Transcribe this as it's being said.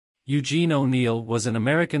Eugene O'Neill was an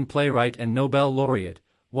American playwright and Nobel laureate,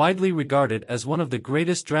 widely regarded as one of the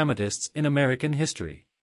greatest dramatists in American history.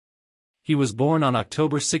 He was born on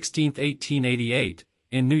October 16, 1888,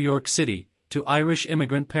 in New York City, to Irish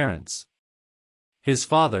immigrant parents. His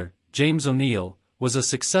father, James O'Neill, was a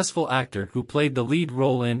successful actor who played the lead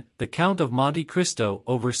role in The Count of Monte Cristo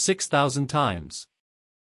over 6,000 times.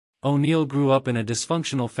 O'Neill grew up in a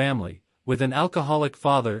dysfunctional family, with an alcoholic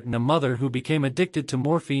father and a mother who became addicted to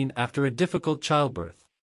morphine after a difficult childbirth.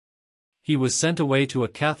 He was sent away to a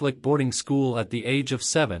Catholic boarding school at the age of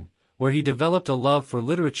 7, where he developed a love for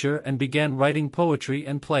literature and began writing poetry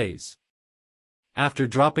and plays. After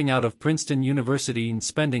dropping out of Princeton University and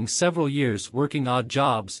spending several years working odd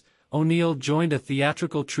jobs, O'Neill joined a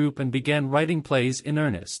theatrical troupe and began writing plays in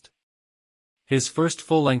earnest. His first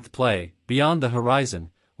full-length play, Beyond the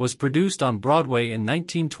Horizon, was produced on Broadway in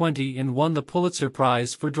 1920 and won the Pulitzer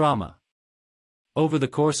Prize for drama. Over the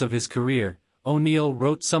course of his career, O'Neill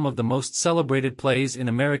wrote some of the most celebrated plays in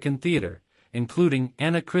American theater, including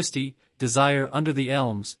Anna Christie, Desire Under the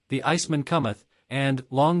Elms, The Iceman Cometh, and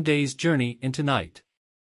Long Day's Journey into Night.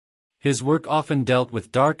 His work often dealt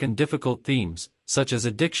with dark and difficult themes, such as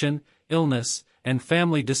addiction, illness, and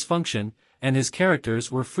family dysfunction, and his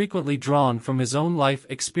characters were frequently drawn from his own life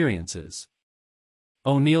experiences.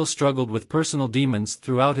 O'Neill struggled with personal demons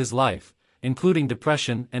throughout his life, including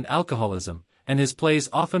depression and alcoholism, and his plays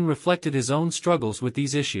often reflected his own struggles with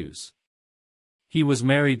these issues. He was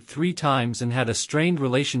married 3 times and had a strained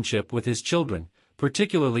relationship with his children,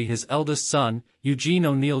 particularly his eldest son, Eugene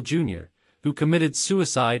O'Neill Jr., who committed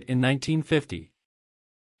suicide in 1950.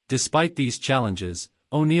 Despite these challenges,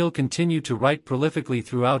 O'Neill continued to write prolifically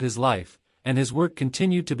throughout his life, and his work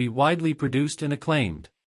continued to be widely produced and acclaimed.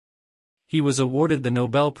 He was awarded the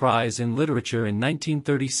Nobel Prize in Literature in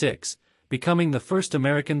 1936, becoming the first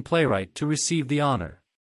American playwright to receive the honor.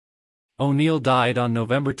 O'Neill died on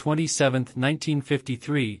November 27,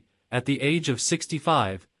 1953, at the age of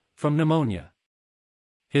 65, from pneumonia.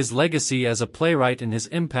 His legacy as a playwright and his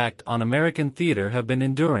impact on American theater have been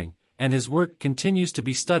enduring, and his work continues to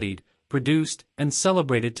be studied, produced, and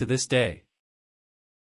celebrated to this day.